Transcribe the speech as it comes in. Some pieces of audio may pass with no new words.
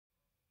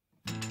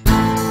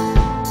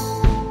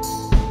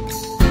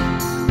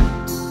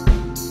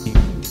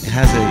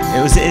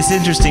It's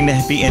interesting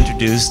to be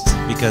introduced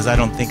because I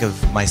don't think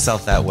of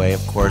myself that way,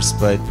 of course,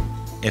 but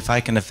if I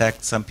can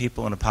affect some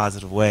people in a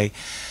positive way,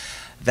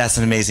 that's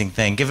an amazing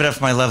thing. Give it up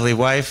for my lovely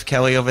wife,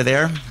 Kelly, over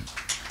there.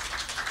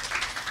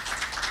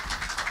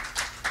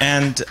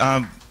 And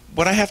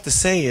what I have to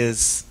say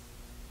is,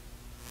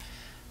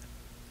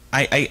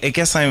 I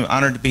guess I'm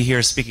honored to be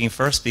here speaking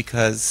first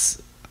because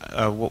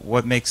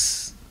what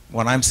makes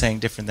what I'm saying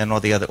different than all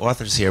the other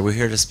authors here. We're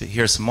here to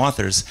hear some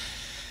authors.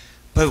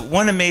 But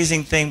one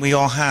amazing thing we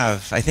all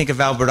have, I think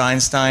of Albert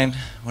Einstein,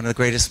 one of the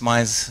greatest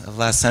minds of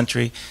last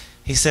century.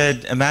 He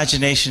said,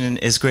 imagination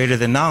is greater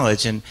than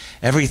knowledge, and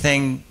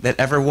everything that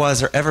ever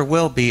was or ever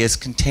will be is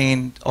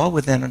contained all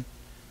within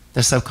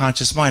the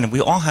subconscious mind, and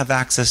we all have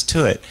access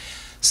to it.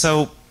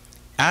 So,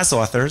 as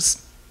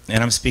authors,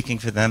 and I'm speaking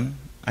for them,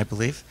 I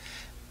believe,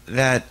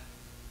 that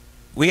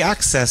we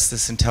access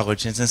this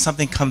intelligence and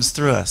something comes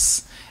through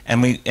us.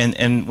 And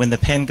when the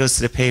pen goes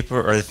to the paper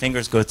or the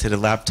fingers go to the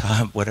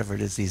laptop, whatever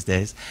it is these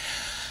days,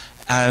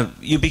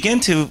 you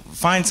begin to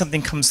find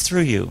something comes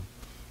through you.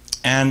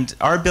 And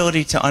our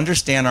ability to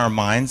understand our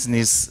minds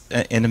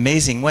in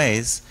amazing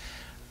ways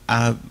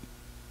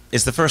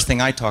is the first thing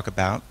I talk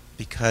about,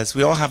 because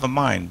we all have a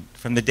mind.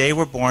 From the day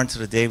we're born to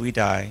the day we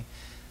die,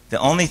 the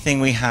only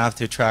thing we have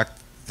to attract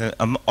the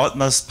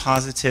utmost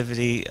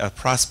positivity,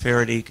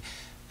 prosperity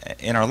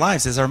in our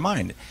lives is our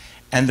mind.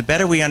 And the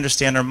better we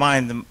understand our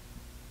mind,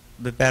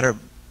 the better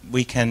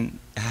we can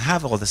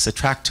have all this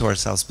attract to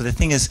ourselves. But the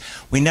thing is,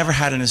 we never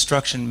had an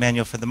instruction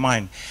manual for the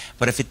mind.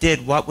 But if it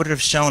did, what would it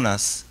have shown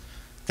us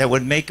that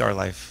would make our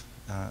life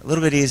a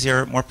little bit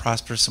easier, more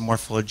prosperous, and more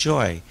full of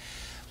joy?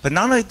 But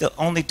not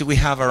only do we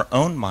have our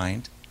own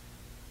mind,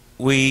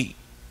 we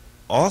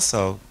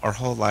also, our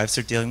whole lives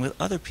are dealing with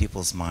other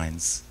people's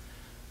minds,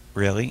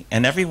 really.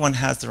 And everyone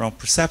has their own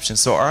perception.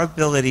 So our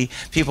ability,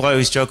 people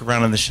always joke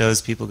around on the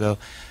shows, people go,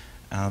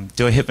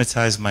 do I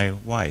hypnotize my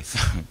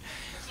wife?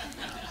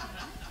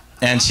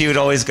 And she would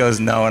always go,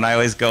 no, and I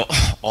always go,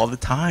 oh, all the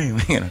time.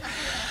 You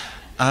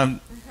know.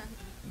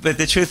 But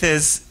the truth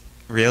is,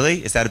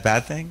 really, is that a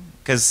bad thing?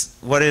 Because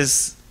what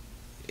is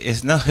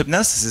no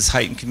hypnosis is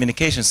heightened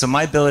communication. So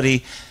my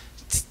ability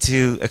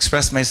to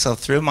express myself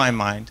through my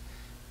mind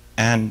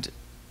and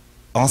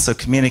also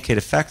communicate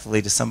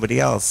effectively to somebody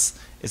else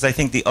is, I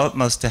think, the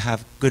utmost to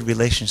have good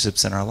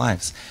relationships in our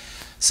lives.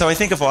 So I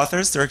think of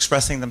authors, they're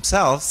expressing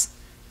themselves,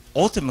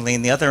 ultimately,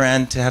 in the other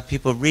end, to have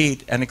people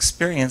read and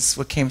experience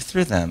what came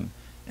through them.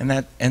 And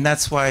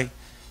that's why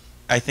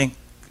I think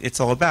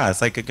it's all about.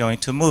 It's like going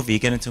to a movie. You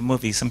get into a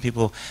movie, some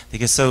people, they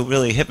get so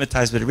really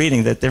hypnotized by the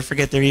reading that they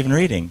forget they're even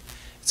reading.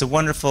 It's a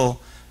wonderful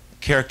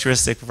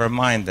characteristic of our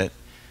mind that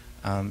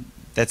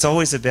that's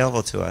always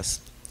available to us.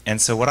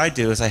 And so what I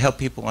do is I help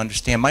people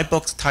understand. My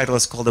book's title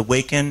is called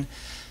Awaken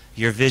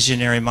Your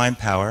Visionary Mind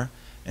Power.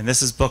 And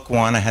this is book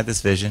one. I had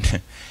this vision.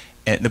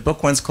 And the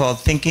book one's called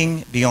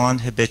Thinking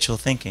Beyond Habitual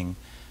Thinking.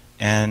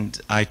 And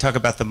I talk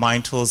about the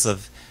mind tools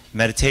of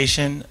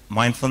meditation,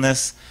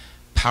 mindfulness,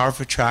 power of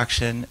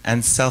attraction,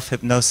 and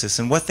self-hypnosis,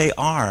 and what they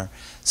are,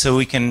 so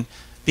we can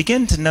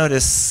begin to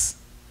notice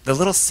the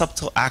little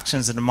subtle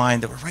actions in the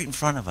mind that were right in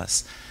front of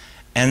us.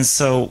 And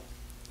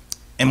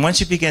once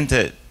you begin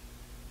to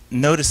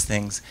notice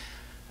things,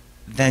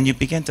 then you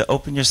begin to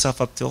open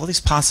yourself up to all these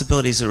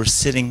possibilities that are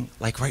sitting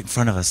like right in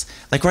front of us.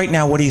 Like right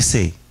now, what do you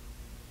see?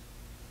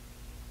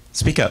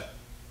 Speak up.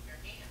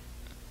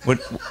 What?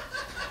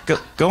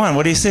 Go on,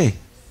 what do you see?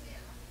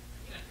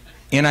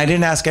 And I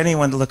didn't ask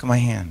anyone to look at my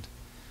hand.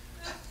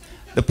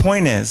 The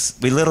point is,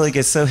 we literally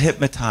get so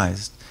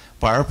hypnotized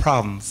by our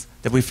problems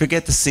that we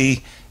forget to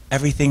see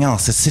everything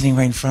else that's sitting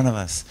right in front of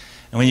us.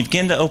 And when you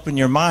begin to open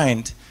your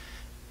mind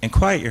and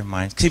quiet your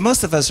mind, see,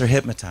 most of us are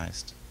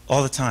hypnotized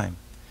all the time.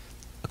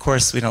 Of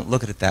course, we don't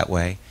look at it that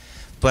way.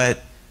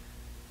 But,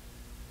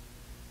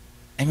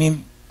 I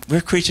mean,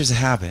 we're creatures of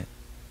habit.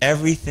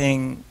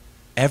 Everything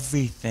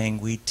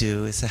we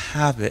do is a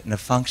habit and a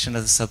function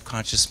of the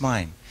subconscious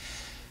mind.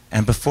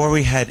 And before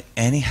we had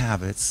any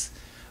habits,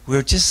 we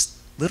were just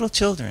little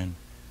children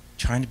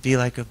trying to be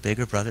like a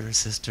bigger brother or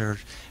sister,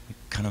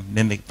 kind of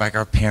mimic like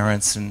our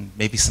parents and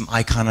maybe some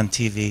icon on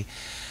TV.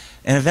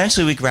 And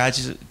eventually we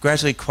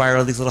gradually acquire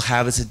all these little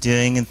habits of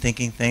doing and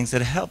thinking things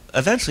that help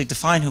eventually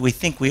define who we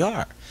think we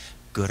are,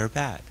 good or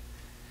bad.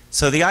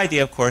 So the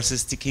idea, of course,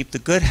 is to keep the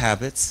good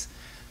habits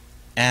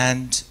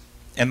and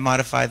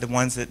modify the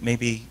ones that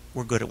maybe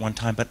were good at one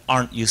time but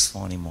aren't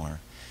useful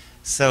anymore.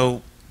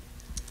 So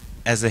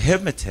as a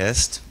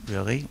hypnotist,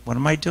 really, what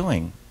am I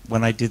doing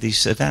when I do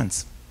these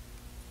events?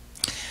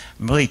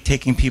 I'm really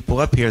taking people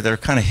up here that are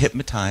kind of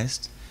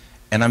hypnotized,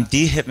 and I'm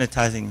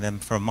dehypnotizing them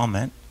for a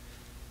moment.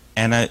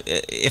 And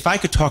if I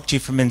could talk to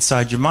you from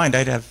inside your mind,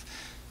 I'd have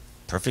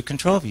perfect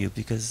control of you,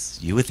 because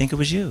you would think it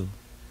was you.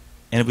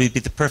 And it would be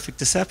the perfect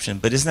deception.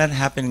 But isn't that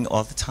happening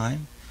all the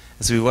time?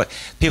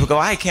 People go,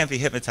 I can't be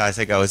hypnotized.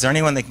 I go, is there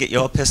anyone that can get you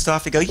all pissed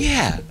off? They go,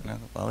 yeah. And I go,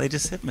 well, they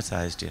just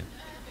hypnotized you.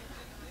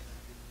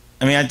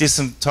 I mean, I do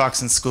some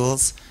talks in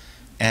schools,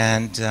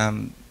 and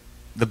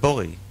the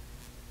bully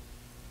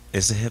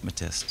is a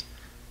hypnotist.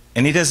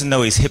 And he doesn't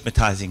know he's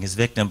hypnotizing his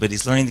victim, but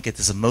he's learning to get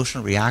this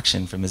emotional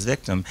reaction from his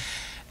victim.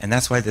 And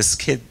that's why this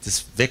kid, this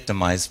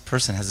victimized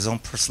person, has his own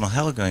personal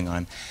hell going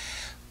on.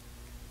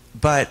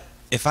 But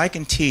if I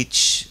can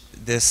teach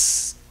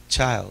this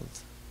child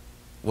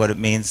what it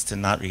means to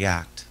not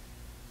react,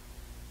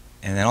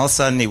 and then all of a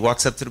sudden he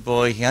walks up to the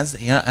bully, he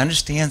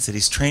understands that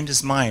he's trained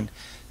his mind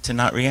to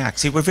not react.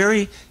 See, we're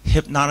very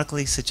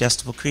hypnotically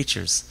suggestible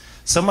creatures,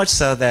 so much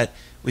so that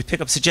we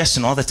pick up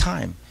suggestion all the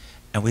time,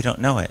 and we don't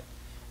know it.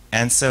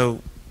 And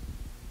so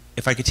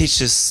if I could teach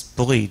this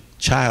bullied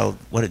child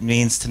what it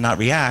means to not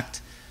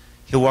react,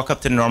 he'll walk up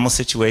to the normal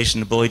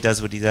situation, the bully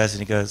does what he does, and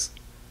he goes,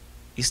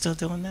 "You still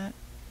doing that?"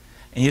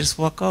 And you just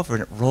walk over,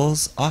 and it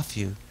rolls off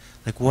you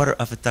like water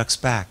off a duck's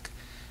back.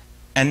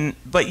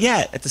 But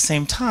yet, at the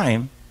same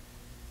time,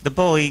 the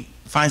bully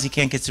finds he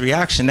can't get the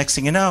reaction. Next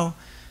thing you know,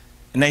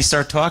 and they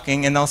start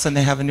talking, and all of a sudden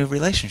they have a new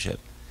relationship.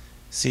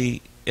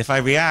 See, if I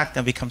react,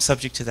 I become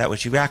subject to that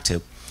which you react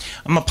to.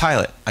 I'm a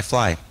pilot. I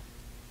fly.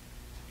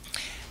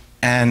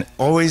 And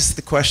always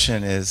the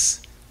question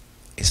is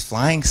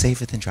flying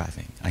safer than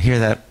driving? I hear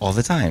that all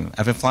the time.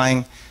 I've been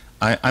flying,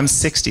 I'm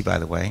 60, by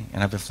the way,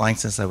 and I've been flying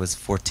since I was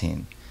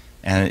 14.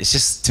 And it's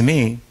just, to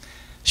me,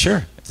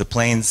 sure, if the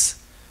plane's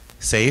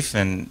safe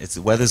and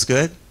the weather's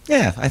good,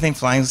 yeah, I think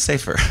flying's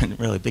safer,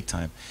 really big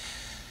time.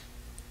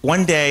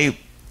 One day,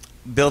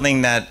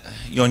 building that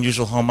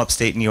unusual home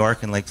upstate New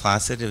York in Lake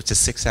Placid, it was a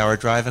 6-hour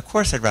drive. Of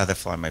course I'd rather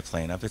fly my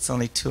plane up. It's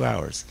only 2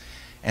 hours.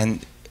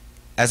 And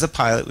as a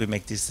pilot, we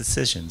make these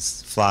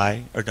decisions,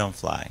 fly or don't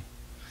fly.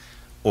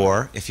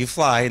 Or if you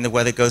fly and the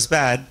weather goes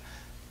bad,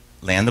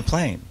 land the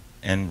plane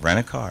and rent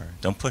a car.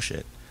 Don't push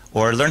it.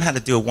 Or learn how to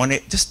do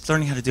just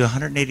learning how to do a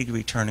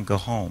 180-degree turn and go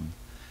home.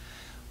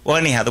 Well,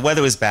 anyhow, the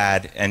weather was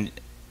bad, and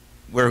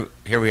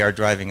here we are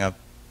driving up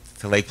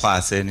to Lake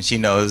Placid, and she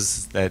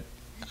knows that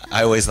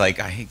I always like,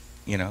 how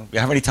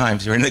many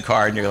times you're in the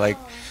car and you're like,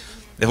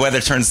 the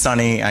weather turns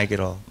sunny, I get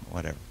all,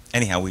 whatever.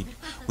 Anyhow,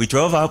 we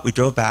drove up, we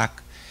drove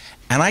back,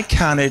 and I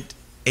counted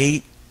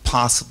 8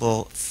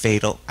 possible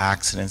fatal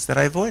accidents that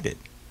I avoided.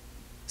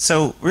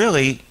 So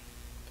really,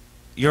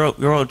 you're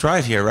all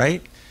drive here,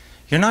 right?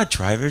 You're not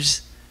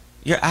drivers,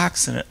 you're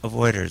accident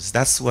avoiders.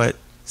 That's what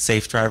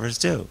safe drivers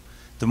do.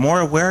 The more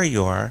aware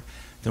you are,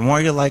 the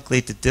more you're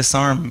likely to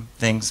disarm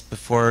things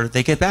before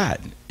they get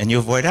bad, and you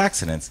avoid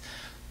accidents.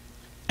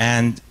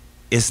 And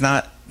it's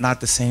not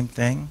the same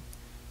thing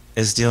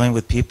as dealing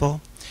with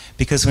people.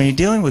 Because when you're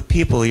dealing with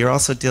people, you're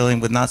also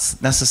dealing with not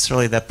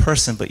necessarily that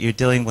person, but you're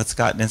dealing with what's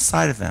gotten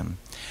inside of them.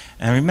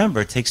 And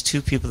remember, it takes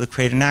 2 people to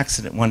create an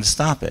accident, 1 to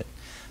stop it.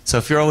 So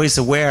if you're always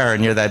aware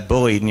and you're that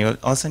bullied, and all of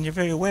a sudden you're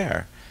very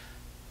aware,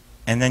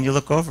 and then you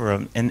look over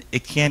them, and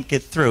it can't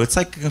get through. It's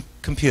like a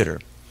computer.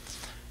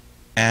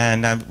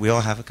 And we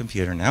all have a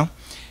computer now.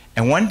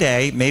 And one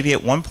day, maybe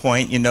at one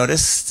point, you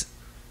noticed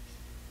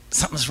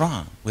something's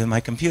wrong with my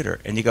computer.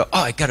 And you go,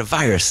 "Oh, I got a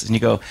virus." And you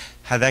go,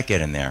 "How'd that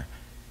get in there?"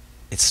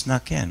 It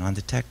snuck in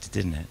undetected,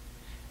 didn't it?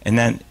 And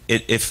then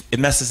if it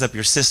messes up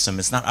your system,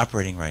 it's not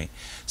operating right.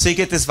 So you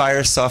get this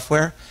virus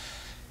software,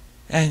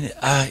 and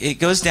it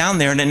goes down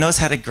there, and it knows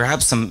how to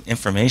grab some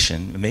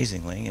information,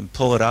 amazingly, and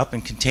pull it up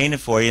and contain it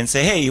for you and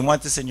say, "Hey, you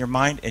want this in your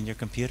mind and your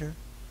computer?"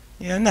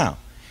 Yeah, no.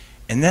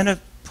 And then it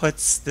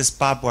puts this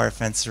barbed wire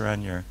fence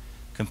around your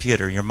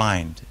computer, your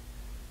mind,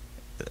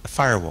 a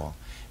firewall.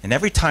 And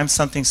every time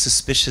something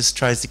suspicious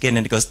tries to get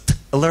in, it goes,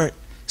 alert,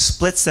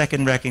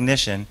 split-second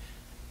recognition.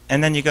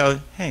 And then you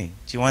go, "Hey,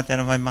 do you want that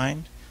in my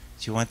mind?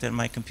 Do you want that in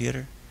my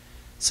computer?"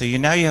 So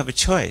now you have a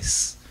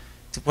choice.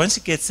 Once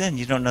it gets in,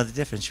 you don't know the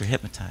difference. You're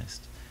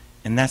hypnotized.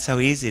 And that's how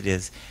easy it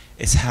is.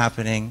 It's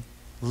happening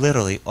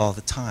literally all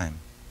the time.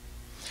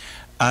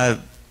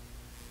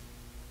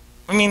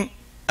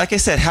 Like I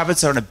said,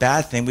 habits aren't a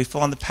bad thing. We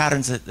fall into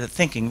patterns of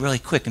thinking really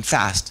quick and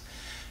fast.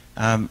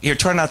 Here,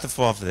 try not to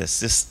fall for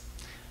this.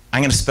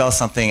 I'm going to spell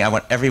something. I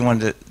want everyone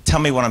to tell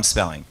me what I'm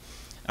spelling.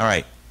 All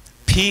right.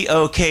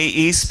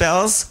 P-O-K-E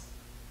spells?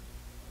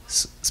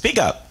 Speak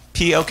up.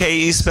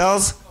 P-O-K-E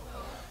spells?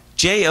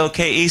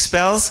 J-O-K-E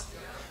spells?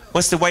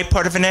 What's the white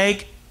part of an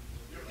egg?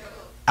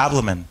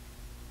 Abdomen.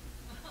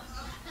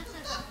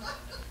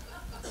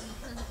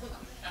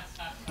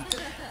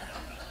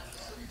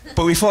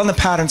 But we fall into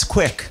patterns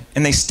quick,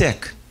 and they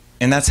stick.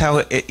 And that's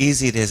how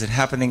easy it is. It's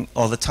happening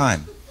all the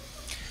time.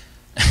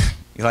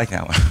 You like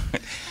that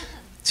one?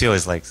 She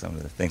always likes some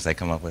of the things I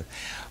come up with.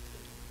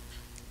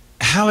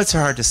 Habits are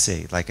hard to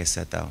see, like I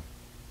said, though.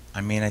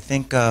 I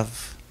think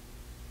of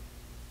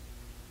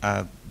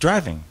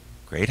driving.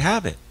 Great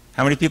habit.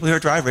 How many people here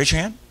drive? Raise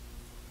your hand.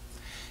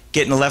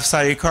 Get in the left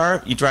side of your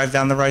car, you drive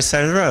down the right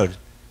side of the road.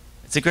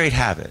 It's a great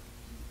habit.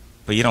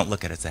 But you don't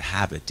look at it as a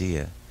habit, do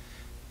you?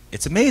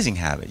 It's an amazing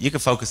habit. You can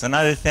focus on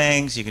other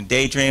things. You can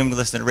daydream,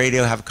 listen to the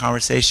radio, have a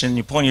conversation.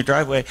 You pull in your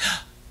driveway.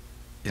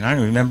 I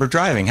don't remember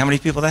driving. How many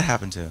people that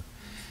happened to?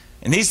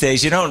 And these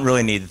days, you don't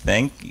really need to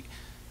think.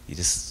 You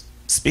just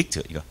speak to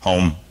it. You go,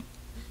 home.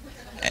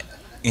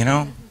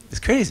 It's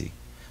crazy.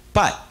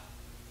 But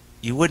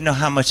you wouldn't know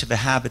how much of a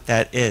habit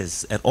that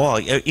is at all.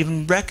 You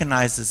even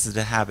recognize this as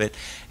a habit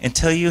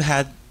until you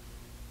had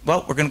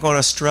Well, we're going to go to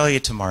Australia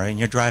tomorrow, and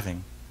you're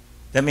driving.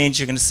 That means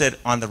you're going to sit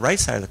on the right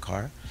side of the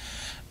car,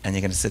 and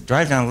you're going to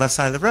drive down the left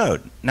side of the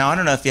road. Now, I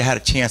don't know if you had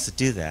a chance to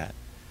do that,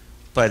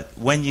 but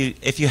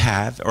if you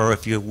have, or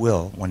if you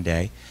will one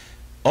day,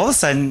 all of a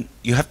sudden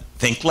you have to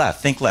think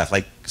left, think left.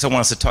 Like someone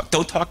wants to talk,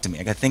 don't talk to me.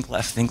 I got to think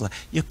left, think left.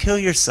 You'll kill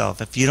yourself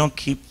if you don't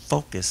keep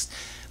focused.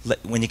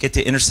 When you get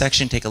to the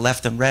intersection, take a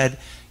left on red,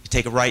 you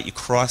take a right, you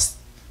cross.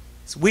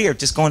 It's weird,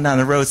 just going down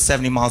the road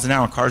 70 miles an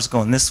hour, cars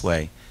going this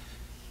way.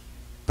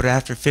 But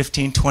after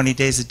 15, 20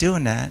 days of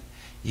doing that,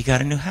 you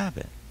got a new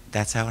habit.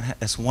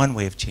 That's one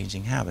way of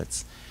changing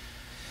habits.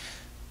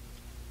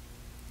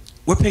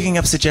 We're picking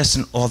up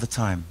suggestion all the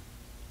time.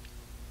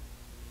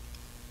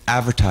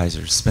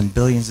 Advertisers spend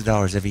billions of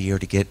dollars every year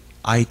to get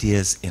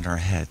ideas in our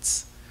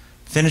heads.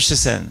 Finish the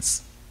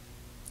sentence.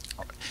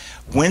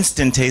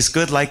 Winston tastes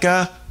good like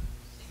a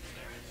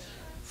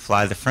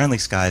fly the friendly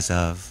skies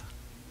of.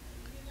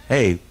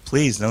 Hey,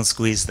 please don't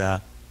squeeze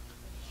the.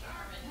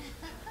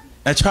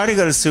 Now try to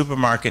go to the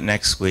supermarket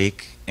next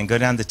week and go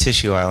down the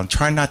tissue aisle and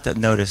try not to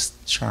notice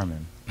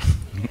Charmin.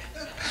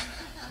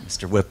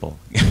 Mr. Whipple.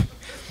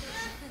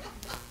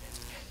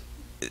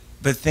 But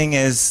the thing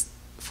is,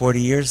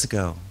 40 years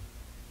ago,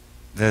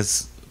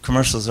 those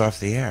commercials are off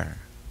the air,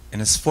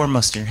 and it's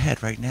foremost in your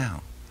head right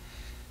now.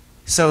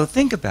 So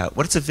think about,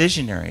 what's a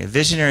visionary? A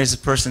visionary is a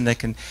person that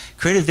can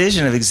create a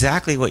vision of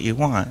exactly what you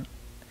want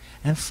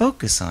and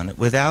focus on it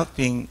without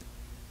being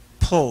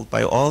pulled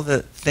by all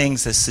the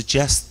things that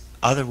suggest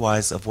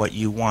otherwise of what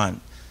you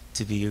want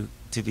to be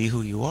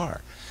who you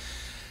are.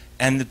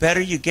 And the better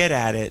you get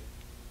at it,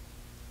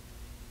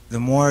 the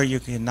more you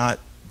can not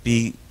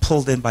be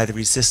pulled in by the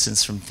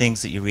resistance from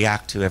things that you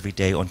react to every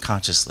day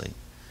unconsciously.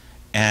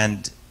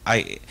 And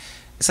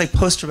it's like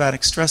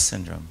post-traumatic stress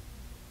syndrome.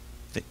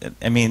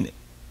 I mean,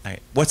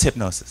 what's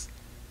hypnosis?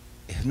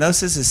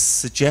 Hypnosis is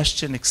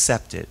suggestion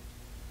accepted.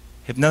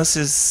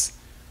 Hypnosis,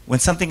 when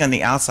something on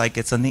the outside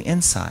gets on the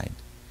inside.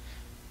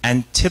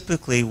 And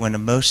typically when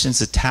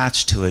emotions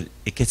attach to it,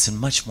 it gets in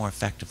much more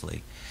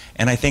effectively.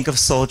 And I think of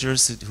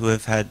soldiers who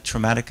have had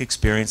traumatic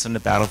experience on the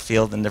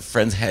battlefield and their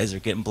friends' heads are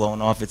getting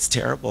blown off. It's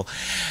terrible.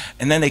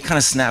 And then they kind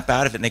of snap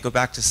out of it and they go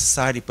back to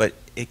society, but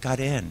it got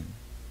in.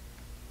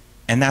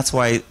 And that's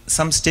why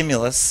some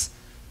stimulus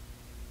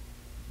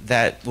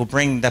that will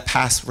bring the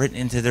past right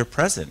into their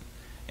present,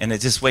 and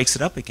it just wakes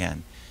it up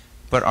again.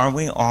 But aren't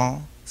we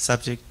all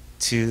subject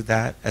to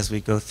that as we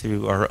go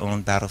through our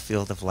own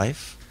battlefield of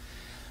life?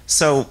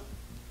 So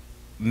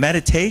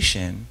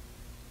meditation,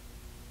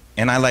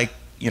 and I like,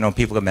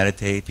 people go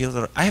meditate.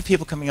 I have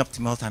people coming up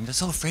to me all the time. They're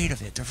so afraid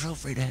of it. They're so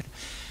afraid of it.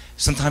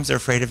 Sometimes they're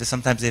afraid of it.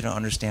 Sometimes they don't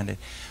understand it.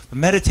 But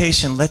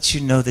meditation lets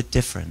you know the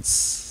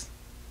difference.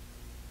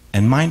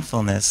 And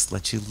mindfulness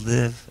lets you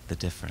live the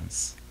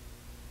difference.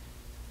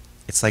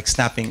 It's like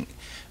snapping,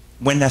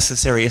 when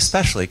necessary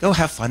especially. Go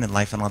have fun in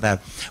life and all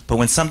that. But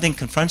when something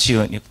confronts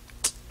you and you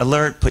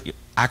alert,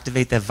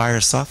 activate that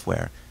virus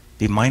software.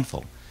 Be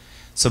mindful.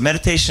 So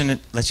meditation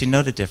lets you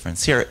know the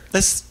difference. Here,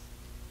 let's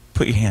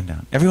put your hand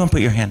down. Everyone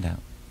put your hand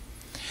down.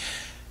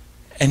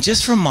 And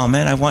just for a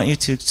moment, I want you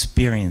to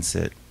experience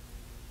it.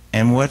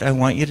 And what I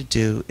want you to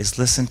do is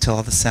listen to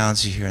all the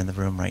sounds you hear in the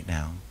room right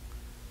now.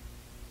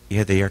 You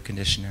hear the air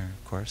conditioner,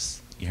 of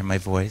course. You hear my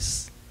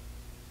voice.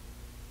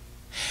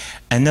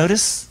 And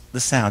notice the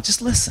sound.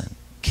 Just listen.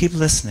 Keep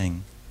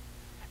listening.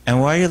 And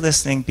while you're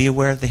listening, be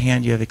aware of the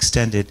hand you have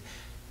extended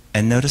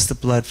and notice the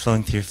blood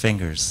flowing through your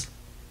fingers.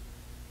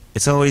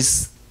 It's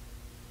always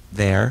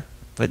there,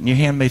 but your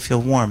hand may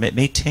feel warm. It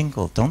may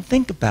tingle. Don't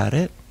think about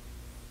it.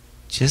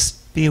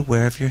 Just be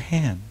aware of your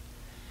hand.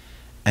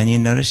 And you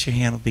notice your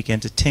hand will begin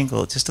to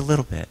tingle just a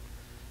little bit.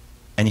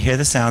 And you hear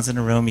the sounds in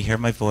the room. You hear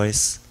my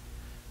voice.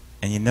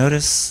 And you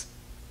notice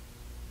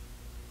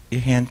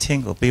your hand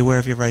tingle. Be aware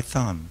of your right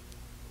thumb.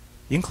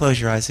 You can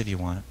close your eyes if you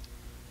want.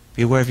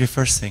 Be aware of your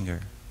first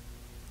finger.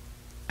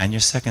 And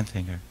your second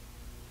finger.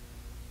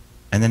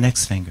 And the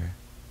next finger.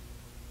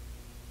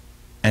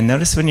 And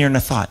notice when you're in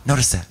a thought.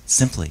 Notice that.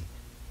 Simply.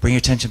 Bring your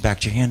attention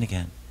back to your hand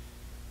again.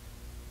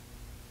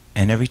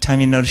 And every time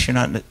you notice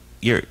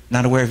you're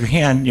not aware of your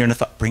hand, you're in a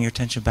thought, bring your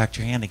attention back to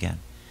your hand again.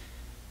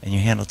 And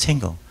your hand will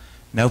tingle.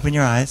 Now open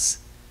your eyes.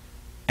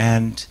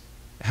 And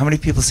how many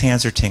people's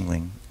hands are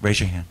tingling? Raise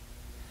your hand.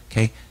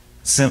 Okay?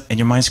 And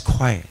your mind's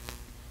quiet.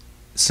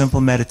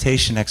 Simple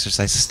meditation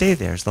exercise. Stay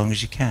there as long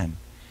as you can.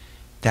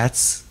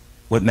 That's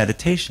what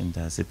meditation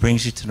does. It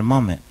brings you to the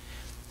moment.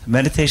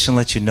 Meditation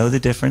lets you know the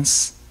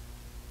difference,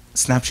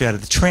 snaps you out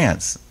of the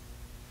trance.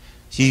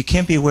 So you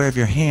can't be aware of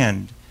your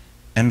hand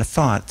and the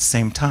thought at the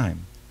same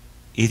time.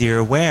 Either you're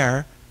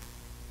aware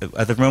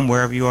of the room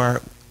wherever you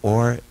are,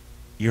 or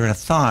you're in a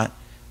thought,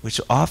 which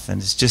often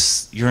is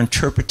just your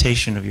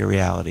interpretation of your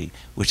reality,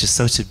 which is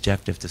so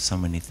subjective to so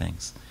many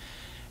things.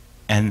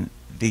 And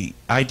the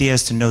idea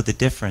is to know the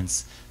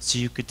difference so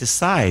you could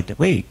decide,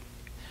 wait,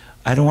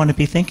 I don't want to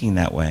be thinking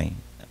that way.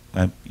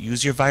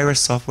 Use your virus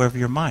software of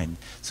your mind.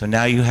 So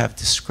now you have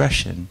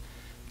discretion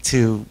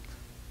to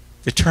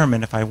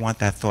determine if I want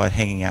that thought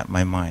hanging out in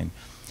my mind.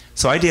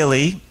 So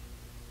ideally,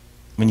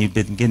 when you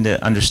begin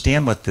to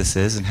understand what this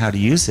is and how to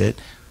use it,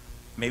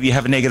 maybe you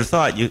have a negative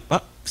thought, you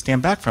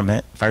stand back from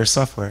it, fire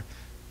software,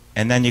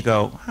 and then you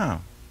go,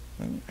 oh,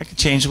 I can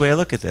change the way I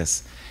look at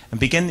this.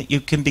 And you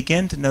can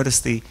begin to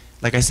notice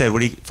like I said,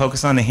 when you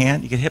focus on the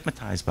hand, you get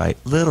hypnotized by it,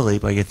 literally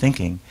by your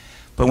thinking.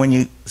 But when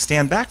you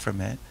stand back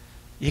from it,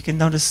 you can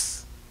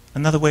notice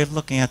another way of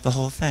looking at the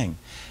whole thing.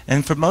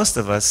 And for most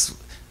of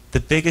us, the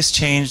biggest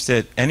change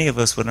that any of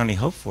us would only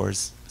hope for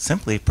is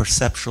simply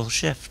perceptual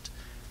shift.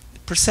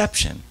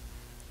 Perception.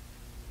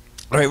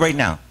 All right, right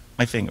now,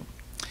 my finger.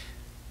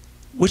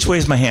 Which way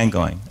is my hand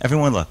going?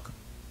 Everyone look.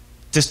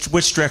 Just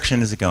which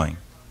direction is it going?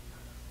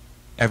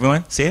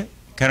 Everyone, see it?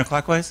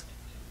 Counterclockwise?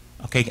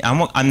 Okay,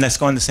 I'm just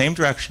going the same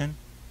direction.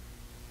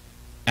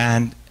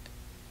 And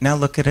now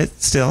look at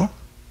it still.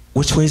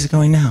 Which way is it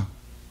going now?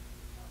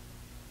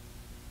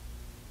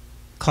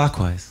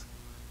 Clockwise.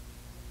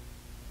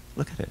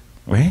 Look at it,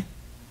 right?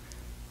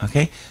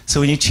 Okay, so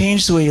when you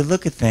change the way you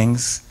look at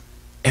things,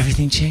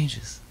 everything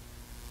changes.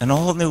 An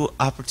all new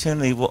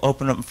opportunity will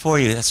open up for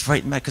you. That's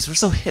right, Matt, because we're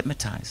so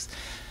hypnotized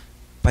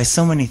by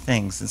so many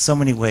things in so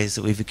many ways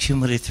that we've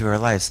accumulated through our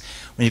lives.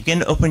 When you begin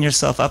to open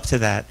yourself up to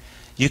that,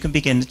 you can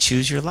begin to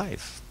choose your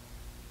life.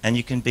 And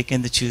you can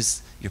begin to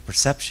choose your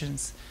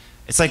perceptions.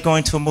 It's like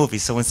going to a movie.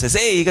 Someone says,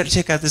 hey, you got to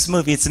check out this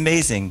movie. It's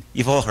amazing.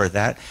 You've all heard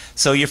that.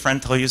 So your friend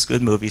told you it's a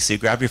good movie. So you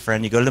grab your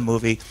friend, you go to the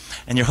movie,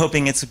 and you're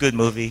hoping it's a good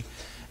movie.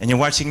 And you're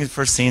watching the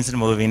first scenes of the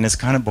movie, and it's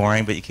kind of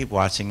boring, but you keep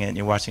watching it, and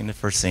you're watching the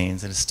first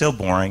scenes, and it's still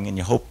boring, and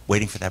you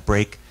waiting for that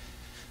break.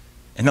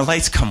 And the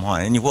lights come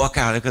on, and you walk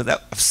out and go,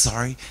 I'm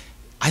sorry.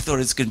 I thought it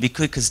was going to be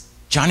good because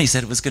Johnny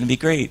said it was going to be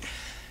great.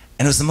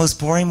 And it was the most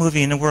boring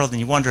movie in the world, and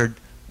you wondered,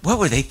 what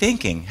were they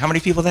thinking? How many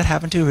people that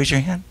happened to? Raise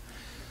your hand.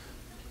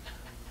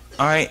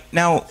 All right,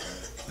 now,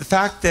 the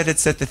fact that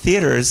it's at the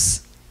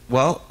theaters,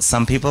 well,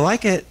 some people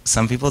like it,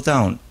 some people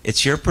don't.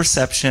 It's your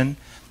perception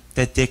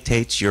that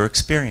dictates your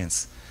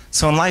experience.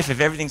 So in life, if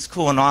everything's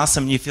cool and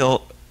awesome, and you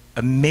feel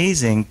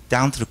amazing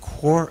down to the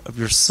core of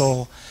your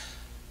soul,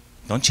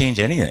 don't change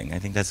anything. I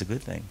think that's a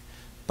good thing.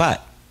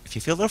 But if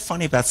you feel a little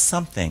funny about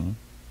something,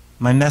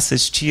 my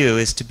message to you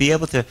is to be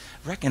able to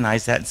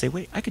recognize that and say,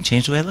 wait, I can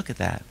change the way I look at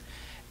that.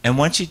 And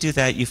once you do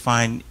that, you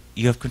find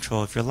you have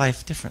control of your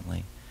life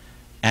differently.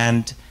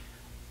 And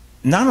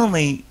not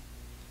only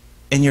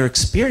in your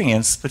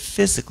experience, but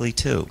physically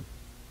too.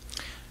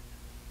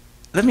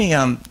 Let me,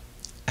 I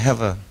have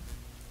a,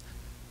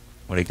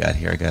 what do I got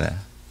here? I got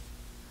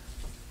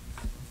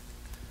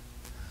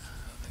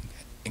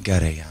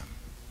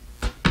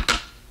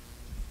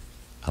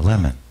a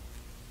lemon.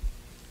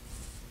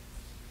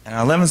 And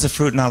a lemon's a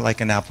fruit not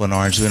like an apple and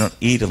orange. We don't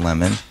eat a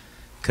lemon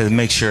because it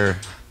makes your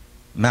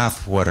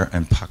mouth water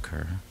and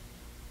pucker.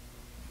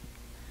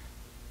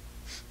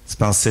 It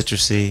smells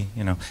citrusy,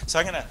 you know. So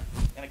I'm gonna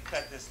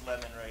cut this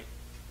lemon right.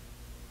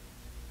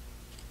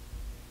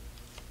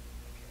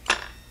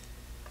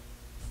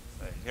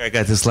 Okay. Here I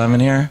got this lemon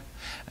here.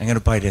 I'm gonna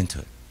bite into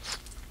it.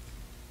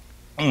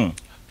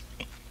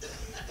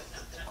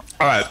 All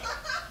right.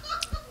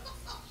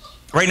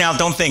 Right now,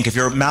 don't think. If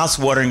your mouth's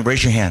watering,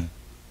 raise your hand.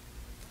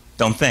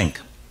 Don't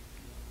think.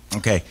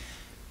 Okay.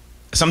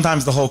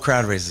 Sometimes the whole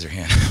crowd raises their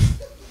hand.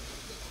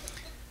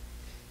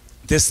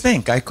 Just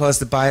think. I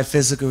caused a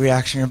biophysical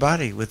reaction in your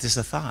body with just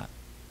a thought.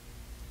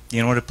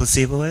 You know what a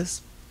placebo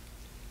is?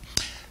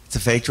 It's a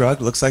fake drug.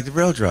 Looks like the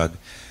real drug.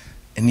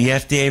 And the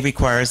FDA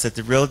requires that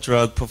the real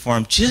drug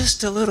perform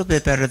just a little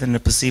bit better than the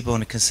placebo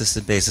on a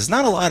consistent basis.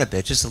 Not a lot of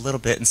it, just a little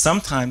bit. And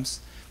sometimes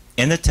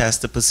in the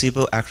test, the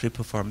placebo actually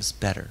performs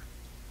better.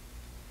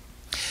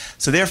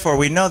 So therefore,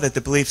 we know that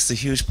the belief is a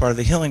huge part of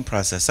the healing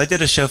process. I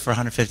did a show for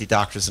 150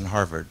 doctors in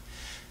Harvard.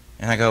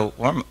 And I go,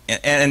 well,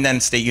 and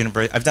then State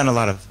University. I've done a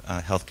lot of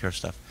healthcare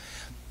stuff.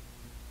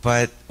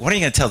 But what are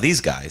you going to tell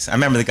these guys? I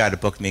remember the guy that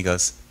booked me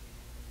goes,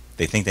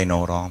 they think they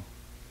know it all.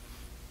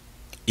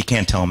 You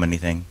can't tell them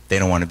anything. They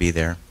don't want to be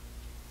there.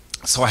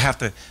 So I have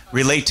to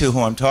relate to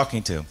who I'm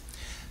talking to.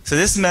 So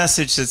this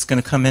message that's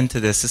going to come into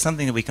this is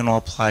something that we can all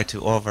apply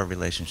to all of our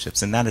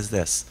relationships, and that is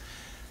this.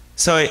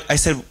 So I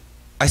said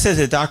to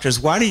the doctors,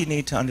 why do you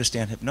need to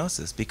understand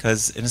hypnosis?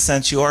 Because in a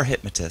sense, you are a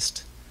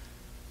hypnotist,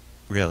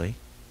 really.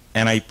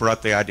 And I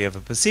brought the idea of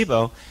a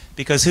placebo,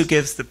 because who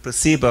gives the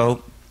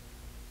placebo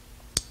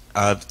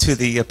to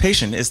the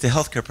patient is the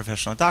healthcare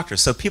professional doctor.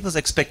 So people's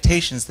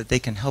expectations that they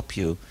can help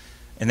you,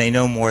 and they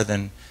know more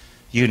than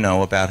you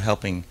know about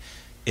helping,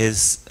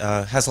 has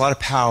a lot of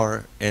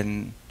power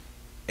in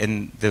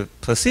the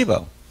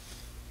placebo.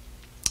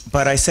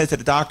 But I said to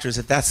the doctors,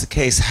 if that's the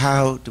case,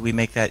 how do we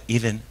make that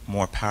even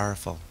more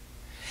powerful?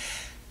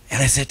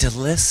 And I said to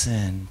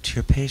listen to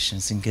your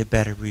patients and get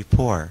better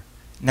rapport.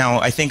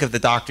 Now, I think of the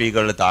doctor, you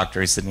go to the doctor,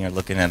 he's sitting there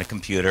looking at a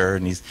computer,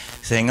 and he's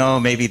saying,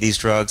 oh, maybe these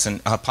drugs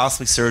and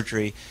possibly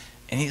surgery.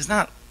 And he's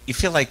not, you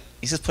feel like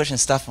he's just pushing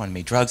stuff on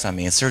me, drugs on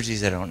me, and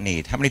surgeries I don't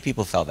need. How many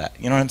people felt that?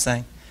 You know what I'm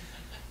saying?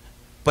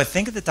 But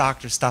think of the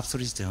doctor, stops what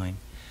he's doing.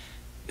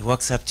 He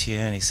walks up to you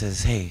and he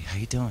says, hey, how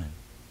you doing?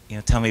 You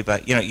know, tell me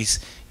about, you know, he's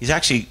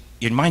actually,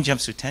 your mind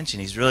jumps to attention.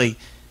 He's really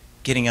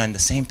getting on the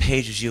same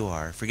page as you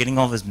are, forgetting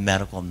all of his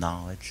medical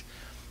knowledge.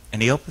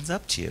 and he opens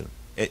up to you.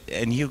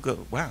 And you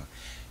go, wow,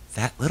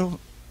 that little,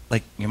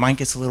 like your mind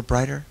gets a little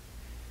brighter.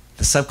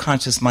 The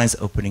subconscious mind's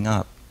opening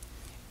up.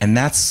 And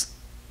that's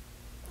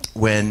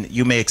when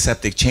you may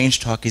accept the change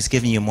talk he's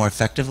giving you more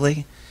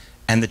effectively,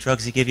 and the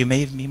drugs he give you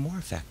may even be more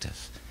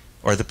effective,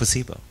 or the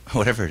placebo,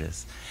 whatever it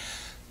is.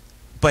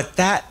 But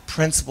that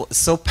principle is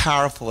so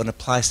powerful and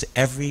applies to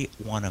every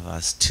one of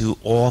us, to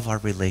all of our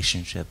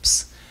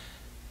relationships.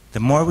 The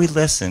more we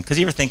listen, because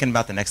you're thinking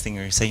about the next thing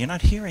you're going to say, you're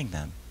not hearing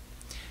them.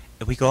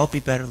 If we could all be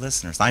better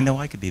listeners. I know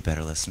I could be a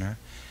better listener.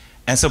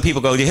 And so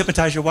people go, do you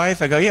hypnotize your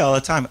wife? I go, yeah, all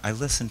the time. I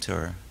listen to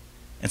her.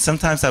 And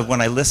sometimes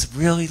when I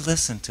really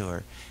listen to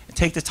her, and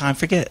take the time,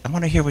 forget, I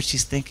want to hear what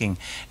she's thinking.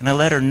 And I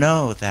let her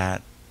know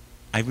that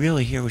I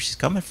really hear where she's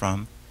coming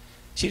from.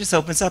 She just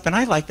opens up, and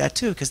I like that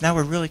too, because now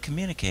we're really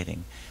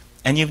communicating.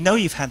 And you know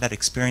you've had that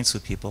experience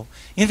with people.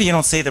 Even if you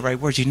don't say the right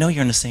words, you know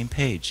you're on the same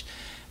page.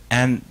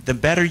 And the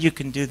better you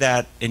can do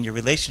that in your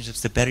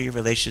relationships, the better your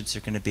relationships are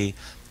going to be.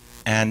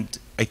 And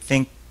I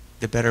think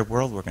the better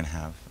world we're going to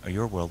have, or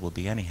your world will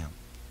be anyhow.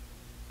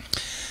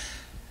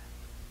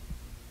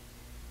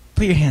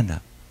 Put your hand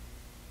up.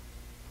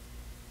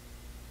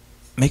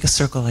 Make a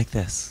circle like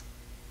this.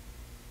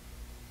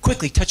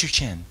 Quickly, touch your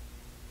chin.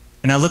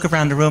 And now look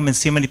around the room and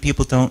see how many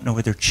people don't know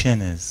where their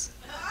chin is.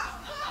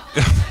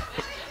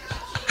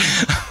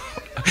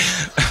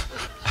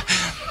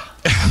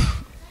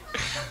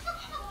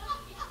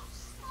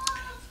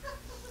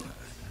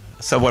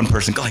 So one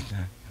person go like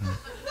that.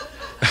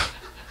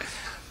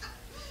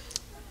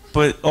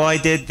 But all I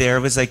did there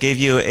was I gave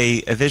you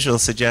a visual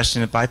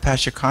suggestion to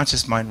bypass your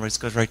conscious mind where it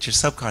goes right to your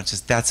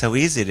subconscious. That's how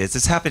easy it is.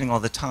 It's happening all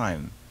the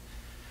time.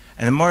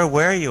 And the more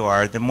aware you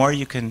are, the more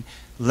you can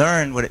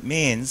learn what it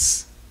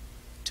means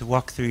to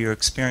walk through your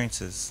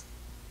experiences.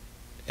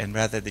 And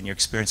rather than your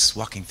experiences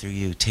walking through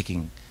you,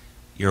 taking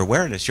your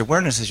awareness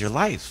is your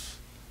life.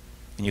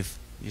 And you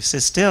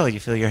sit still, you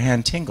feel your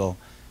hand tingle.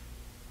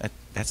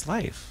 That's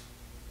life.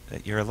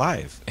 That you're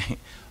alive.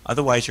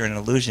 Otherwise, you're an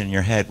illusion in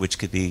your head, which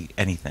could be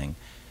anything.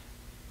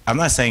 I'm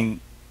not saying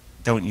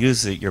don't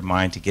use your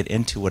mind to get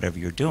into whatever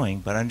you're doing,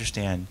 but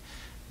understand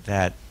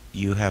that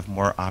you have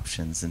more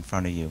options in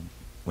front of you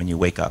when you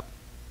wake up.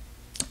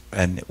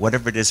 And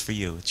whatever it is for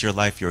you, it's your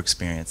life, your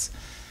experience.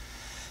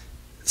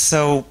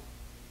 So,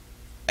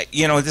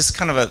 you know, this is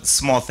kind of a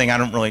small thing. I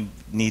don't really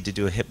need to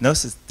do a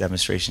hypnosis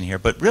demonstration here,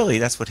 but really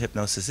that's what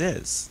hypnosis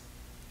is.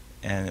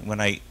 And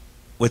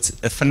what's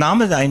a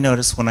phenomenon that I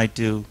notice when I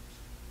do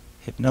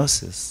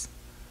hypnosis,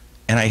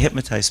 and I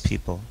hypnotize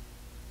people,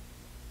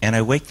 and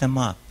I wake them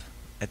up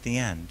at the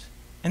end,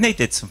 and they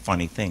did some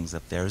funny things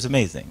up there. It was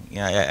amazing.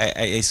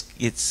 Yeah,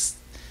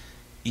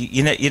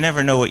 you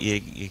never know what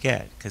you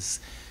get, because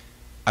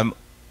I'm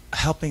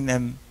helping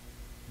them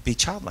be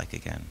childlike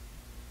again,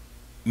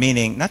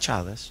 meaning not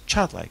childish,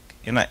 childlike.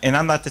 And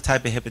I'm not the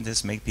type of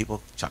hypnotist to make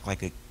people chuck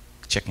like a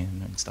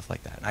chicken and stuff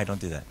like that. I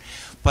don't do that.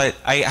 But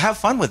I have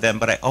fun with them,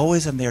 but I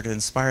always am there to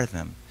inspire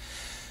them.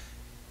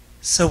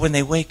 So when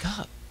they wake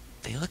up,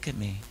 they look at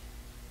me.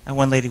 And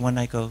one lady one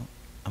night go,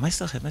 am I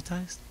still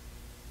hypnotized?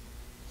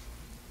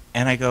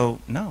 And I go,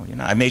 no, you're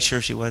not. I made sure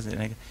she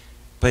wasn't.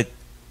 But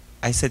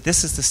I said,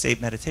 this is the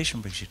state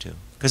meditation brings you to.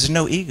 Because there's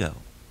no ego.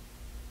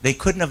 They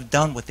couldn't have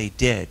done what they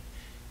did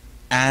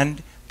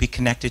and be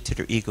connected to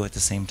their ego at the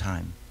same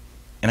time.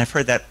 And I've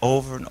heard that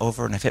over and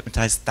over, and I've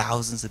hypnotized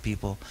thousands of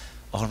people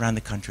all around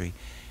the country.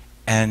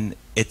 And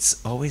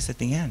it's always at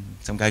the end.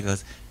 Some guy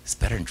goes, it's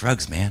better than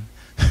drugs, man.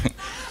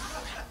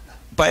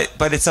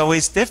 But it's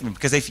always different,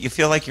 because you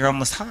feel like you're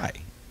almost high.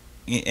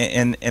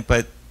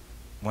 But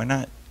why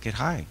not get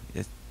high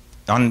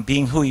on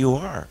being who you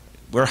are?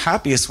 We're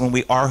happiest when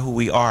we are who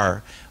we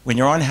are. When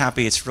you're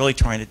unhappy, it's really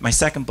trying to... My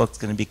second book is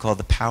going to be called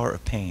The Power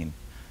of Pain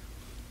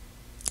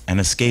and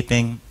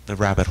Escaping the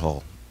Rabbit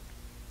Hole.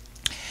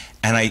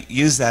 And I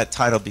use that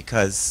title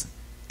because,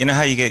 you know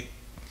how you get...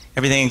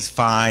 Everything's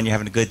fine, you're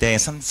having a good day,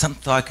 and some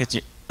thought gets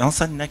you... All of a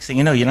sudden, next thing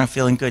you know, you're not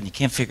feeling good, and you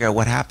can't figure out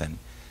what happened.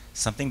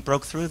 Something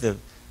broke through the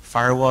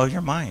firewall of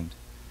your mind.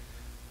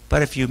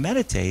 But if you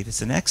meditate,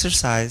 it's an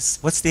exercise.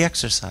 What's the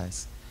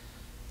exercise?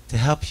 To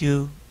help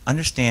you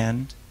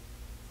understand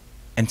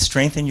and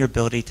strengthen your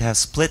ability to have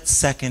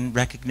split-second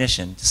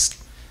recognition.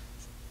 Just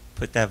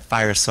put that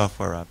fire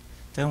software up.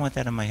 Don't want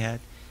that in my head.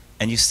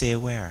 And you stay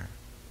aware.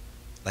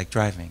 Like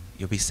driving,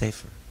 you'll be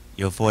safer.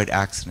 You'll avoid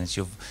accidents.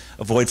 You'll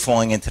avoid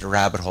falling into the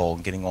rabbit hole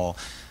and getting all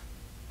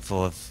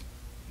full of...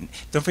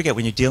 Don't forget,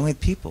 when you're dealing with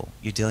people,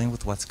 you're dealing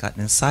with what's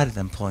gotten inside of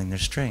them pulling their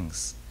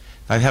strings.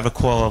 If I have a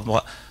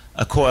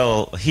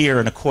coil here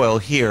and a coil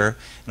here,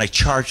 and I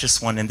charge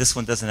this one and this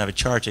one doesn't have a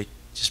charge, I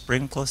just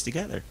bring them close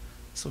together.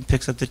 This one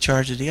picks up the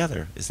charge of the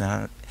other. Is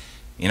that,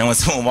 you know, when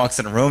someone walks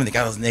in a room and they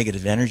got all this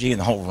negative energy and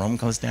the whole room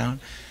goes down?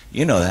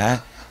 You know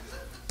that.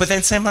 But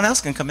then someone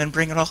else can come in and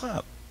bring it all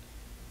up.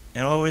 It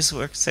always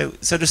works. So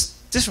there's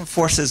different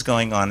forces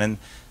going on, and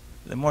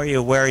the more you're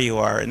aware you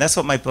are, and that's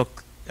what my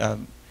book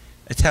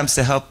attempts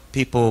to help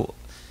people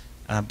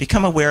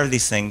become aware of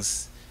these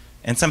things.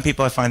 And some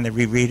people, I find, they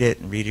reread it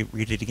and read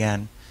it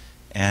again,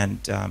 and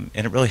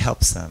it really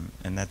helps them.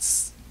 And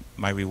that's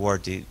my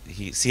reward to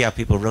see how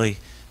people really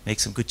make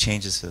some good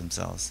changes for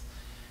themselves.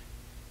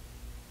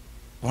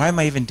 Why am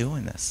I even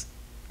doing this?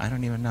 I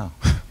don't even know.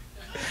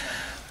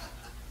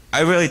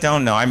 I really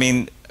don't know. I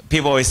mean,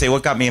 people always say,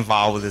 what got me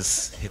involved with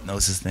this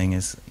hypnosis thing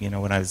is,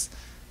 when I was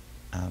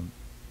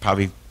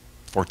probably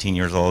 14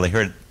 years old, I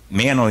heard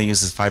man only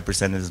uses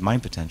 5% of his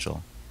mind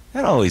potential.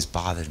 That always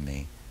bothered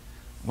me.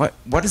 What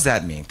does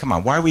that mean? Come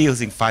on, why are we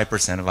using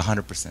 5% of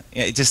 100%?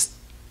 It just,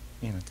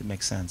 it didn't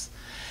make sense.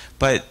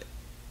 But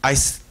I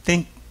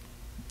think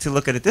to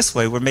look at it this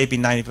way, we're maybe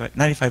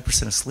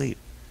 95% asleep,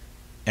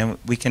 and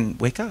we can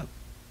wake up.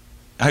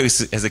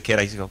 As a kid,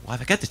 I used to go, well,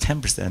 if I get to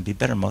 10%, I'd be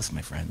better than most of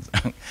my friends.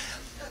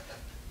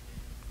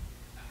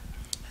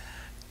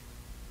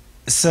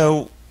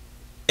 So,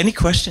 any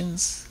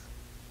questions?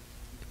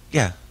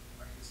 Yeah.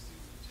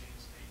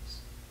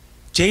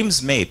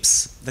 James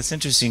Mapes. That's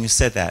interesting you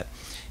said that.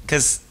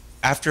 Because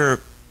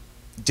after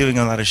doing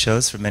a lot of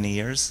shows for many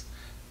years,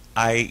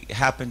 I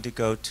happened to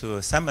go to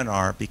a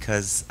seminar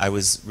because I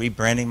was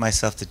rebranding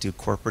myself to do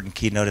corporate and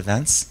keynote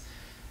events,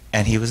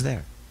 and he was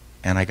there.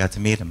 And I got to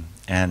meet him.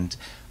 And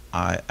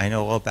I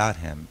know all about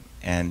him.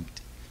 And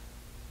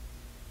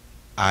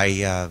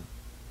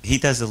he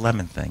does the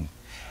lemon thing.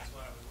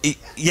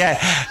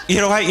 Yeah, you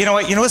know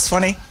what's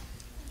funny?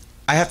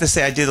 I have to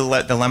say I do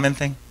the lemon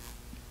thing.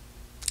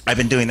 I've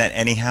been doing that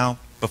anyhow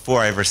before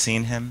I ever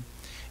seen him.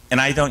 And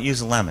I don't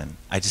use a lemon.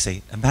 I just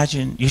say,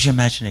 use your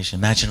imagination,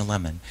 imagine a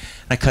lemon.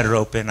 And I cut it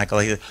open, I go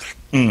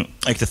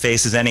like the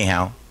faces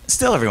anyhow.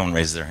 Still everyone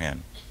raises their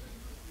hand.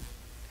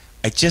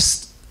 I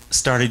just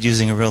started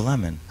using a real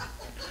lemon.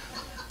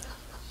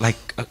 Like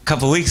a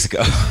couple weeks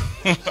ago.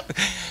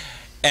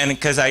 And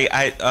because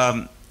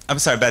I'm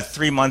sorry, about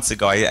 3 months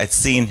ago, I'd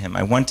seen him.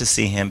 I went to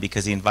see him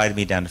because he invited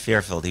me down to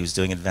Fairfield. He was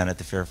doing an event at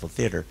the Fairfield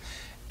Theater.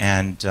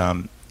 And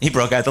he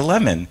broke out the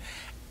lemon.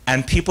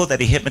 And people that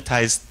he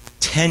hypnotized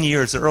 10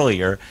 years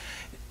earlier,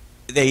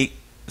 they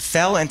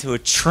fell into a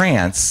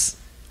trance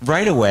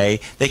right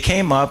away. They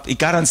came up, he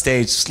got on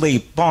stage,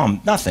 sleep,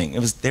 boom,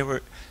 nothing.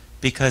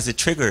 Because it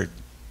triggered,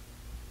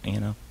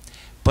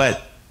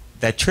 But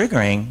that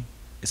triggering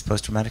is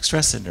post-traumatic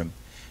stress syndrome.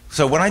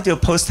 So when I do a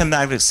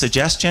post-traumatic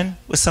suggestion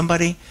with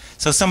somebody,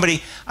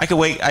 I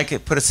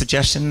could put a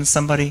suggestion in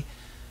somebody,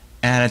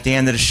 and at the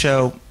end of the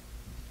show,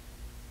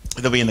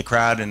 they'll be in the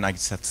crowd, and I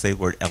just have to say the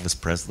word Elvis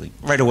Presley.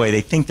 Right away,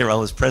 they think they're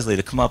Elvis Presley.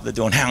 They come up, they're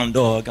doing hound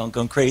dog,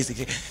 going crazy,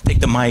 take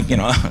the mic,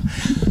 and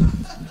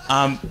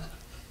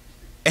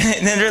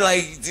then they're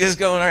like, just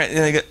going, all right, and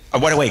they go, I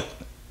want to wait.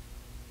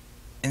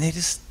 And they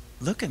just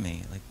look at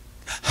me like,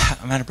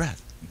 I'm out of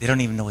breath. They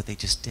don't even know what they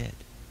just did.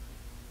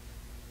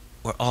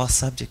 We're all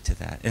subject to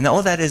that. And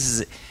all that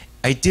is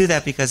I do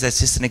that because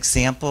that's just an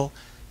example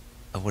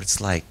of what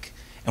it's like.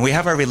 And we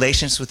have our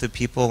relations with the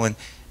people, and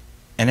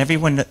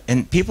everyone,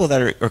 and people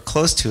that are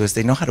close to us,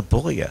 they know how to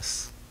bully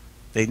us.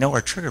 They know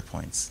our trigger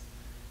points.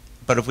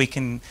 But if we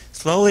can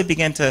slowly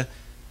begin to,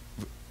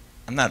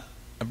 I'm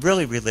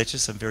really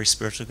religious, I'm a very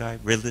spiritual guy,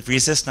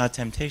 resist not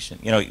temptation.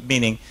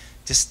 Meaning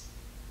just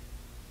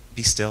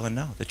be still and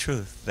know the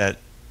truth, that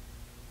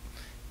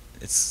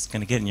it's going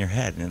to get in your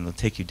head and it'll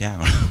take you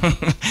down.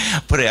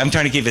 But I'm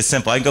trying to keep it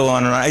simple. I go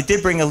on and on. I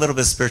did bring a little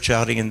bit of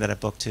spirituality in that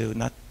book too.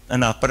 Not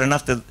enough, but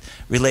enough to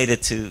relate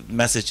it to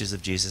messages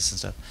of Jesus and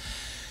stuff.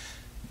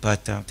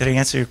 But did I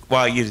answer your...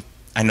 Well,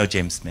 I know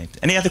James made.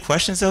 Any other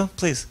questions though?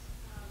 Please.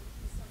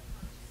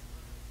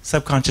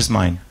 Subconscious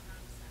mind.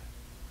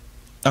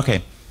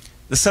 Okay.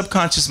 The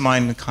subconscious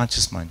mind and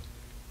conscious mind.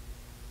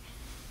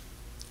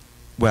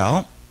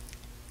 Well,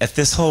 if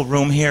this whole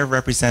room here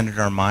represented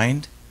our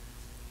mind,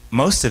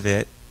 most of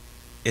it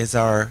is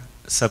our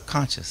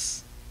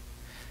subconscious.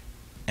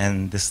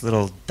 And this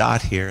little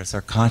dot here is our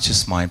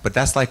conscious mind. But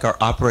that's like our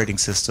operating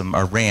system,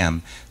 our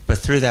RAM. But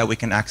through that, we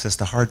can access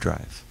the hard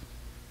drive.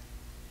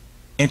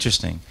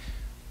 Interesting.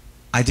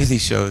 I do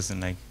these shows,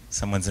 and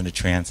someone's in a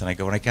trance, and I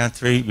go, when I count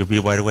 3, you'll be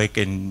wide awake,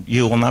 and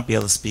you will not be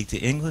able to speak the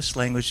English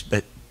language,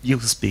 but you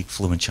will speak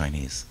fluent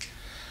Chinese.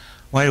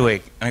 Wide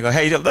awake. And I go,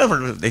 hey,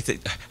 they say,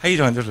 how you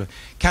doing?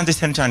 Count to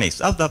 10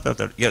 Chinese.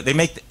 They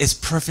make this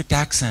perfect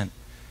accent.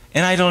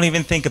 And I don't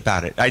even think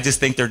about it. I just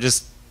think they're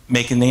just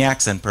making the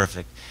accent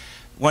perfect.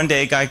 One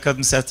day, a guy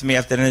comes up to me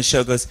after the end of the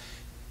show, goes,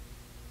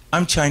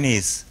 I'm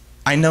Chinese.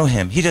 I know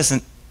him. He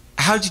doesn't.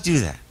 How'd you do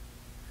that?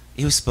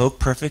 He spoke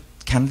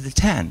perfect, counted to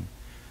 10.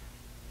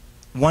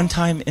 One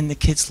time in the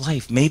kid's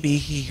life, maybe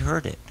he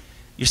heard it.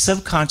 Your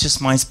subconscious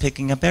mind's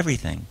picking up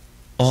everything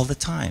all the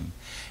time.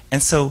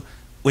 And so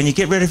when you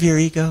get rid of your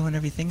ego and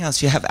everything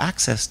else, you have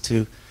access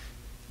to,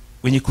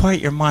 when you quiet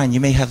your mind,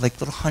 you may have like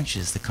little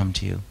hunches that come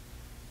to you.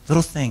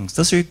 Little things.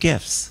 Those are your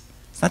gifts.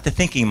 It's not the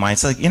thinking mind.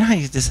 It's like, how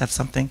you just have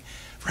something?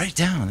 Write it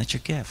down. That's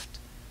your gift.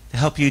 To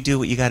help you do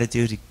what you got to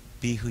do to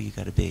be who you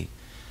got to be.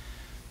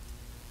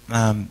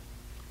 I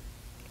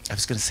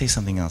was going to say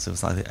something else. It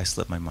was I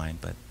slipped my mind,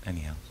 but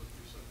anyhow.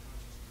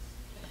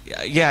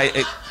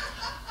 Yeah.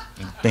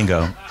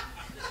 Bingo.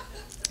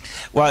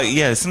 Well,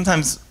 yeah.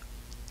 Sometimes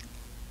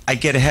I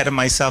get ahead of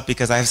myself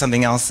because I have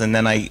something else, and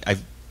then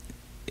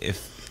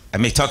if I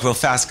may talk real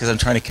fast because I'm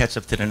trying to catch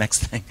up to the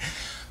next thing,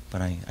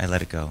 but I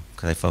let it go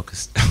because I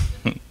focused.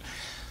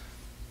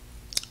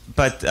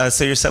 But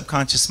so your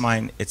subconscious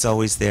mind, it's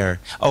always there.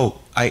 Oh,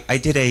 I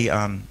did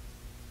I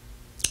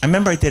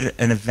remember I did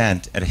an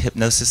event at a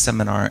hypnosis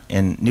seminar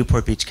in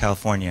Newport Beach,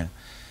 California,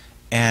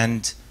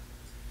 and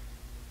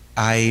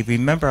I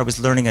remember I was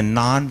learning a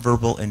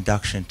nonverbal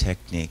induction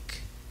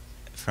technique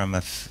from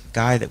a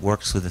guy that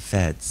works with the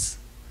feds.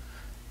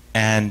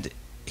 And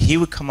he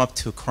would come up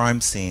to a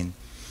crime scene,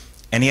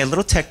 and he had a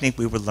little technique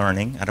we were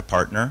learning at a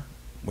partner.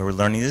 We were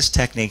learning this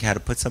technique, how to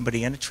put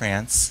somebody in a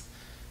trance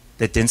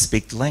that didn't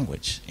speak the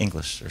language,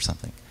 English or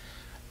something.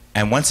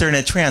 And once they're in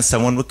a trance,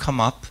 someone would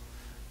come up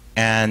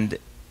and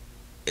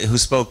who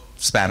spoke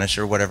Spanish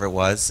or whatever it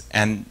was,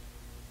 and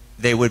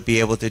they would be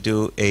able to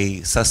do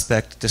a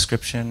suspect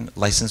description,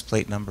 license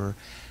plate number,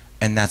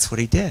 and that's what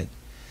he did.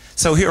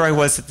 So here I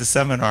was at the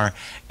seminar,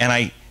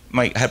 and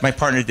my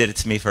partner did it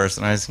to me first,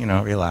 and I was,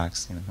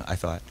 relaxed, I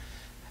thought.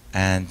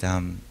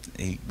 And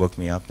he woke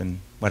me up and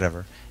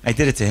whatever. I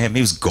did it to him.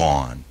 He was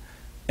gone.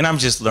 And I'm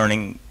just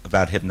learning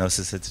about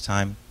hypnosis at the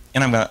time.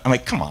 And I'm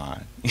like, come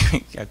on.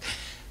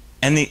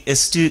 And the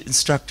astute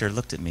instructor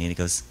looked at me and he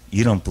goes,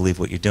 you don't believe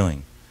what you're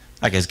doing.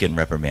 I was getting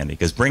reprimanded. He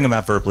goes, bring him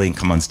out verbally and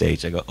come on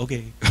stage. I go,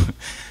 okay.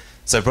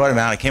 So I brought him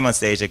out. I came on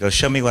stage. I go,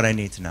 show me what I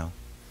need to know.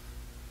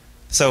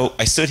 So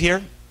I stood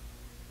here,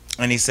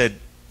 and he said,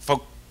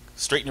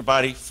 straighten your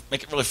body,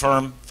 make it really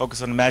firm,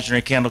 focus on the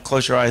imaginary candle,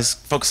 close your eyes,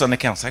 focus on the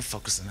candle. So I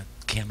focused on the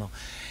candle.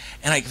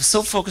 And I was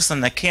so focused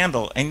on that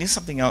candle, I knew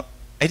something else.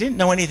 I didn't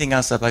know anything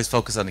else if I was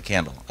focused on the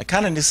candle. I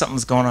kind of knew something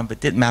was going on, but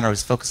it didn't matter. I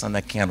was focused on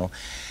that candle.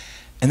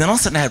 And then all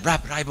of a sudden I had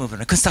rapid eye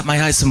movement. I couldn't stop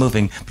my eyes from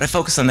moving, but I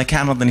focused on the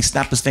candle, then he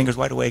snapped his fingers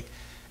wide awake.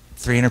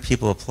 300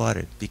 people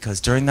applauded,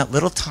 because during that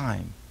little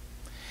time,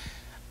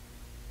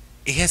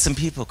 he had some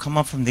people come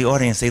up from the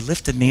audience. They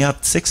lifted me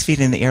up 6 feet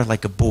in the air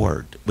like a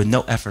board with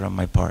no effort on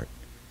my part.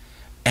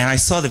 And I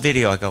saw the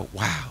video. I go,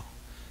 wow,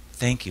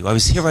 thank you. I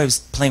was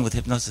playing with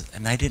hypnosis,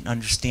 and I didn't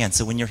understand.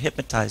 So when you're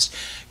hypnotized,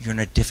 you're in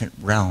a different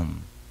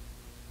realm.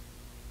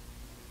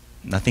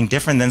 Nothing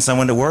different than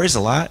someone that worries a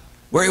lot.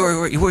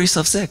 Worry. You worry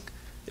yourself sick.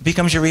 It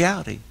becomes your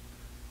reality.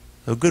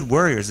 A good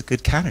worrier is a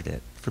good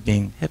candidate for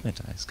being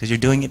hypnotized, because you're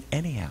doing it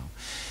anyhow.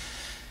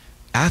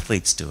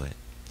 Athletes do it.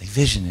 They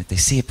vision it. They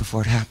see it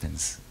before it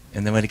happens.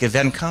 And then when the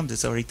event comes,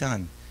 it's already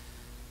done.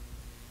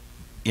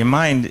 Your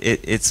mind,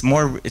 it's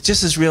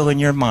just as real in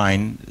your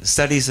mind.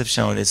 Studies have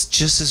shown it's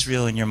just as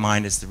real in your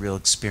mind as the real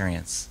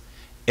experience.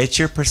 It's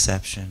your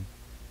perception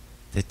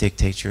that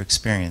dictates your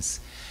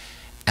experience.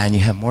 And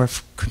you have more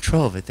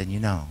control of it than you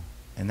know.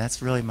 And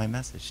that's really my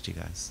message to you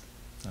guys.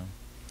 So,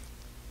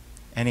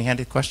 any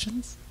handed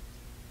questions?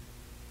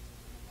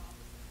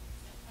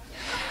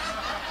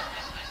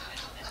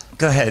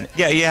 Go ahead.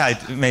 Yeah,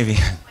 maybe.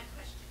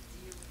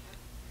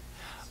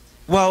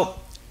 Well,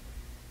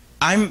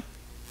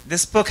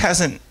 this book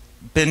hasn't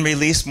been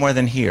released more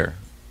than here.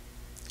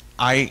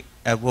 I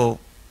will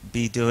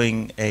be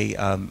doing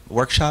a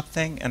workshop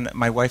thing, and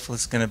my wife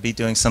is going to be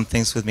doing some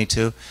things with me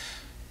too.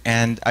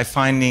 And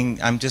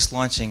I'm just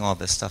launching all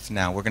this stuff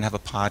now. We're going to have a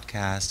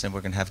podcast, and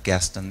we're going to have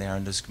guests on there,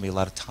 and there's going to be a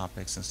lot of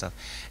topics and stuff.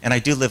 And I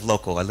do live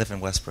local. I live in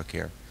Westbrook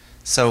here.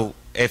 So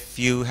if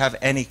you have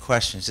any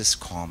questions, just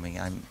call me.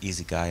 I'm an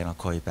easy guy, and I'll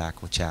call you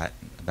back. We'll chat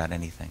about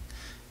anything.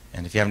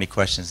 And if you have any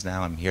questions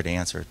now, I'm here to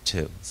answer it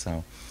too.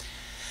 So,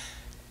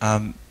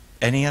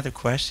 any other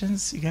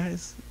questions, you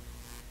guys?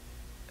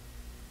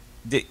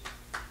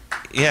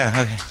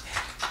 Yeah, okay.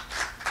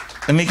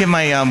 Let me get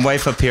my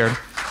wife up here.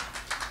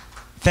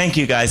 Thank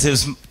you, guys. It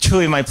was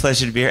truly my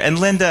pleasure to be here. And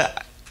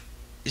Linda,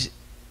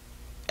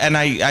 and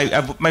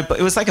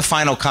it was like a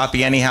final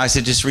copy anyhow. I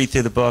said, just read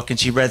through the book, and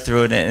she read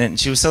through it, and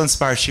she was so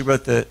inspired. She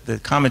wrote the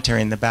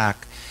commentary in the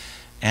back.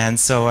 And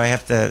so I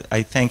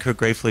thank her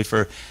gratefully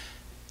for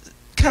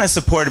kind of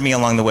supported me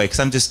along the way, because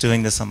I'm just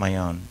doing this on my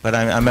own. But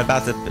I'm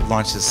about to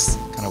launch this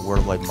kind of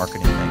worldwide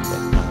marketing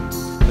thing.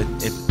 But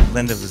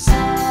Linda was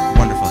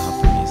wonderful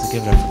help for me, so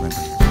give it up for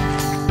Linda.